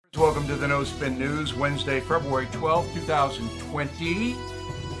Welcome to the No Spin News, Wednesday, February 12th, 2020.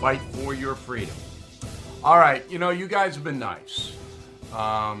 Fight for your freedom. All right, you guys have been nice.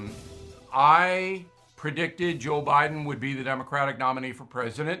 I predicted Joe Biden would be the Democratic nominee for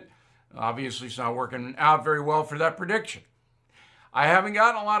president. Obviously, it's not working out very well for that prediction. I haven't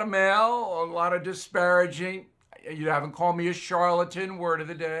gotten a lot of mail, a lot of disparaging. You haven't called me a charlatan, word of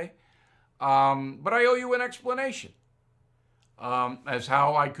the day. But I owe you an explanation as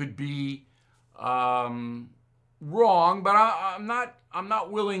how I could be wrong. But I'm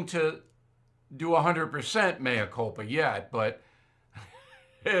not willing to do 100% mea culpa yet. But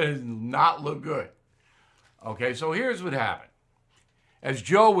it does not look good. Okay, so here's what happened. As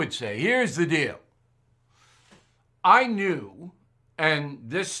Joe would say, here's the deal. I knew, and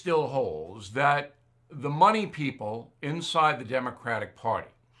this still holds, that the money people inside the Democratic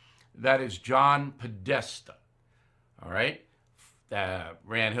Party, that is John Podesta, all right,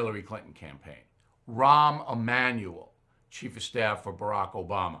 ran Hillary Clinton campaign, Rahm Emanuel, chief of staff for Barack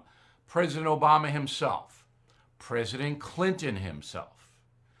Obama, President Obama himself, President Clinton himself,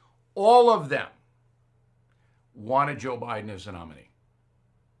 all of them wanted Joe Biden as the nominee.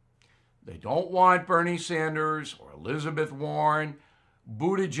 They don't want Bernie Sanders or Elizabeth Warren,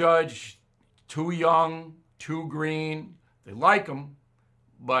 Buttigieg, too young, too green. They like him,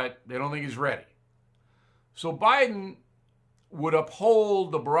 but they don't think he's ready. So Biden would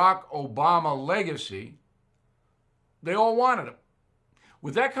uphold the Barack Obama legacy. They all wanted him.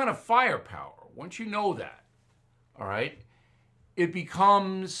 With that kind of firepower, once you know that, all right, it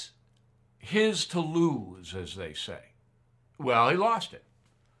becomes his to lose, as they say. Well, he lost it.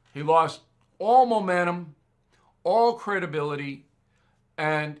 He lost all momentum, all credibility,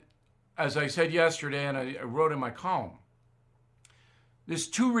 and as I said yesterday, and I wrote in my column, there's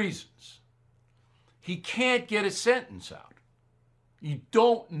two reasons. He can't get a sentence out. You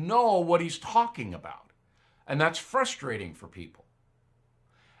don't know what he's talking about, and that's frustrating for people.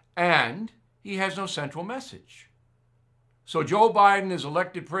 And he has no central message. So Joe Biden is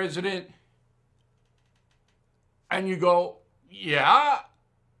elected president, and you go, yeah,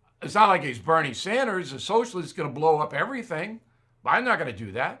 it's not like he's Bernie Sanders, a socialist going to blow up everything. Biden's not going to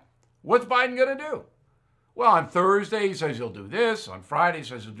do that. What's Biden going to do? Well, on Thursday, he says he'll do this. On Friday, he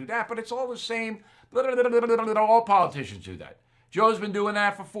says he'll do that. But it's all the same. All politicians do that. Joe's been doing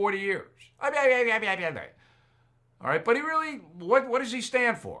that for 40 years. All right, but he really, what does he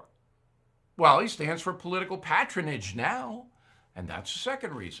stand for? Well, he stands for political patronage now. And that's the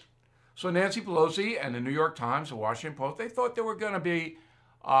second reason. So Nancy Pelosi and the New York Times, the Washington Post, they thought there were going to be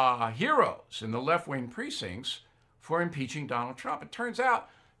heroes in the left-wing precincts for impeaching Donald Trump. It turns out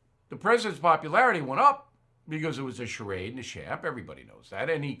the president's popularity went up because it was a charade and a sham. Everybody knows that.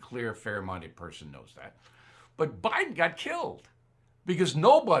 Any clear, fair-minded person knows that. But Biden got killed because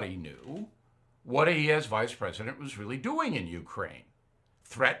nobody knew what he as vice president was really doing in Ukraine,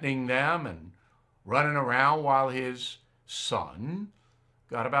 threatening them and running around while his son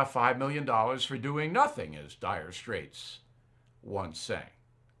got about $5 million for doing nothing, as Dire Straits once sang.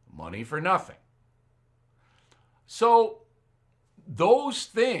 Money for nothing. So those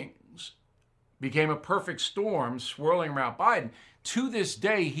things became a perfect storm swirling around Biden. To this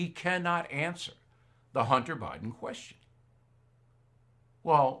day, he cannot answer the Hunter Biden question.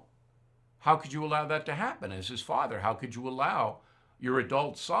 Well, how could you allow that to happen as his father? How could you allow your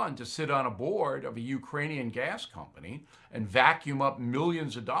adult son to sit on a board of a Ukrainian gas company and vacuum up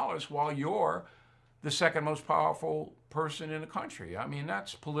millions of dollars while you're the second most powerful person in the country? I mean,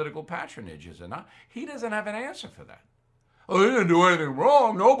 that's political patronage, is it not? He doesn't have an answer for that. Oh, he didn't do anything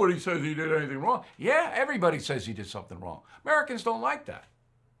wrong. Nobody says he did anything wrong. Yeah, everybody says he did something wrong. Americans don't like that.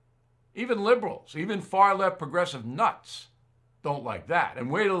 Even liberals, even far-left progressive nuts don't like that. And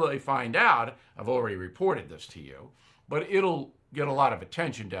wait till they find out, I've already reported this to you, but it'll get a lot of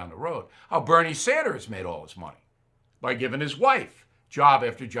attention down the road, how Bernie Sanders made all his money by giving his wife job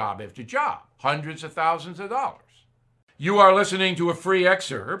after job after job, hundreds of thousands of dollars. You are listening to a free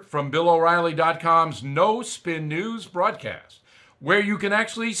excerpt from BillO'Reilly.com's No Spin News broadcast, where you can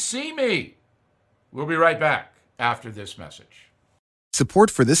actually see me. We'll be right back after this message.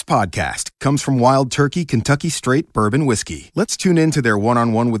 Support for this podcast comes from Wild Turkey Kentucky Straight Bourbon Whiskey. Let's tune in to their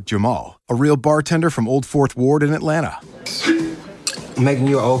one-on-one with Jamal, a real bartender from Old Fourth Ward in Atlanta. I'm making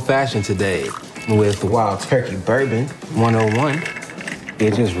you an old-fashioned today with Wild Turkey Bourbon 101.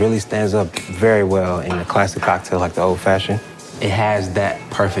 It just really stands up very well in a classic cocktail like the old-fashioned. It has that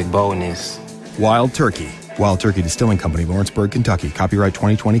perfect boldness. Wild Turkey. Wild Turkey Distilling Company, Lawrenceburg, Kentucky. Copyright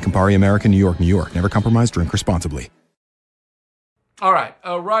 2020, Campari America, New York, New York. Never compromise, drink responsibly. All right,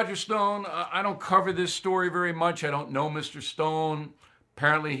 Roger Stone, I don't cover this story very much. I don't know Mr. Stone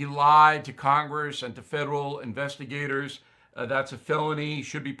Apparently, he lied to Congress and to federal investigators. That's a felony. He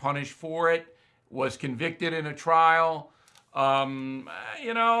should be punished for it. Was convicted in a trial.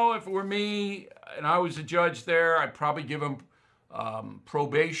 If it were me and I was a judge there, I'd probably give him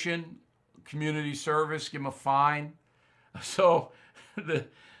probation, community service, give him a fine. So the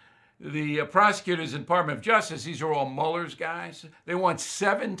prosecutors in Department of Justice, these are all Mueller's guys, they want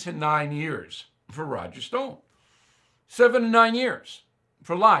 7 to 9 years for Roger Stone. 7 to 9 years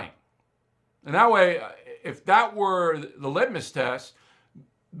for lying. And that way, if that were the litmus test,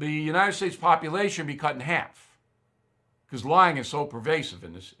 the United States population would be cut in half, because lying is so pervasive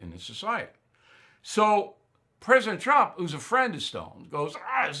in this society. So President Trump, who's a friend of Stone, goes,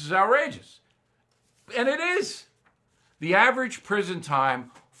 this is outrageous. And it is. The average prison time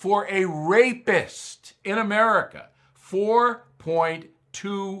for a rapist in America,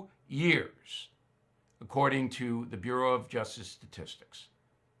 4.2 years, according to the Bureau of Justice Statistics.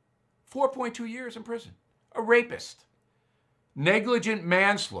 4.2 years in prison. A rapist. Negligent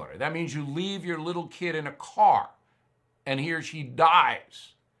manslaughter. That means you leave your little kid in a car and he or she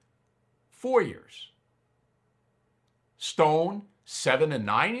dies. 4 years. Stone, 7 to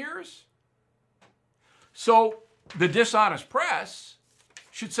 9 years? So the dishonest press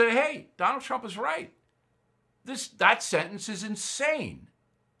should say, hey, Donald Trump is right. That sentence is insane.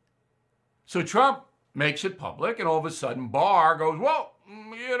 So Trump makes it public, and all of a sudden Barr goes, well,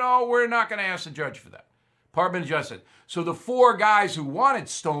 we're not going to ask the judge for that. Department of Justice. So the 4 guys who wanted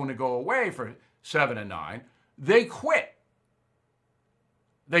Stone to go away for 7 and 9, they quit.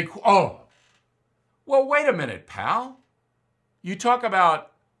 Well, wait a minute, pal. You talk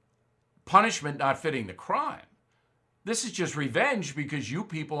about punishment not fitting the crime. This is just revenge because you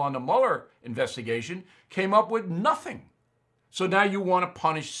people on the Mueller investigation came up with nothing. So now you want to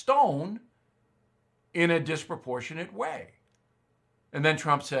punish Stone in a disproportionate way. And then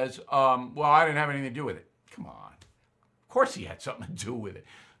Trump says, well, I didn't have anything to do with it. Come on. Of course he had something to do with it.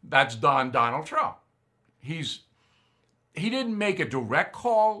 That's Donald Trump. He didn't make a direct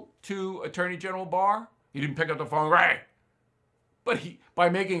call to Attorney General Barr. He didn't pick up the phone, right? But by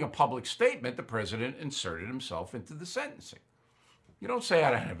making a public statement, the president inserted himself into the sentencing. You don't say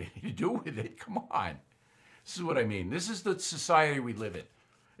I don't have anything to do with it. Come on. This is what I mean. This is the society we live in.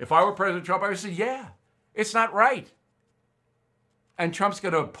 If I were President Trump, I would say, yeah, it's not right. And Trump's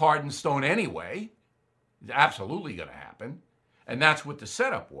going to pardon Stone anyway. It's absolutely going to happen. And that's what the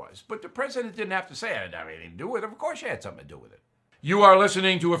setup was. But the president didn't have to say I didn't have anything to do with it. Of course you had something to do with it. You are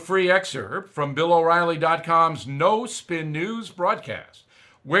listening to a free excerpt from BillO'Reilly.com's No Spin News broadcast,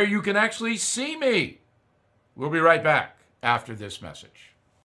 where you can actually see me. We'll be right back after this message.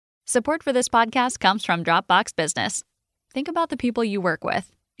 Support for this podcast comes from Dropbox Business. Think about the people you work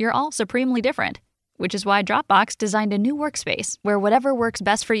with. You're all supremely different, which is why Dropbox designed a new workspace where whatever works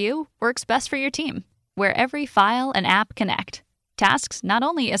best for you works best for your team, where every file and app connect. Tasks not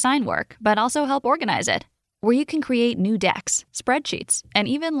only assign work, but also help organize it, where you can create new decks, spreadsheets, and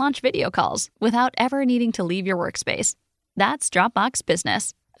even launch video calls without ever needing to leave your workspace. That's Dropbox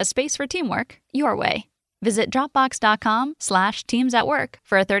Business, a space for teamwork your way. Visit dropbox.com/teamsatwork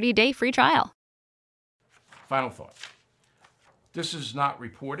for a 30-day free trial. Final thought. This is not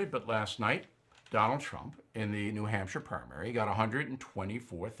reported, but last night, Donald Trump in the New Hampshire primary got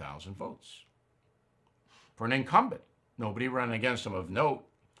 124,000 votes. For an incumbent, nobody running against him of note.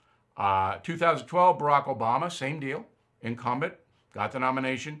 2012, Barack Obama, same deal. Incumbent, got the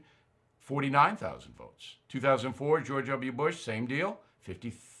nomination, 49,000 votes. 2004, George W. Bush, same deal,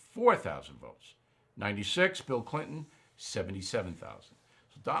 54,000 votes. 96, Bill Clinton, 77,000.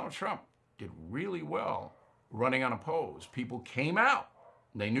 So Donald Trump did really well running unopposed. People came out.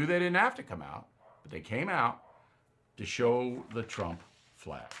 They knew they didn't have to come out, but they came out to show the Trump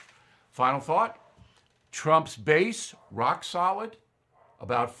flag. Final thought, Trump's base, rock solid.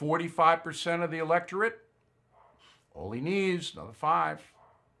 About 45% of the electorate. All he needs, another 5.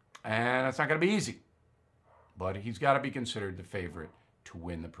 And it's not going to be easy. But he's got to be considered the favorite to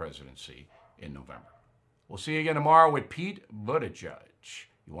win the presidency in November. We'll see you again tomorrow with Pete Buttigieg.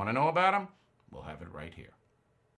 You want to know about him? We'll have it right here.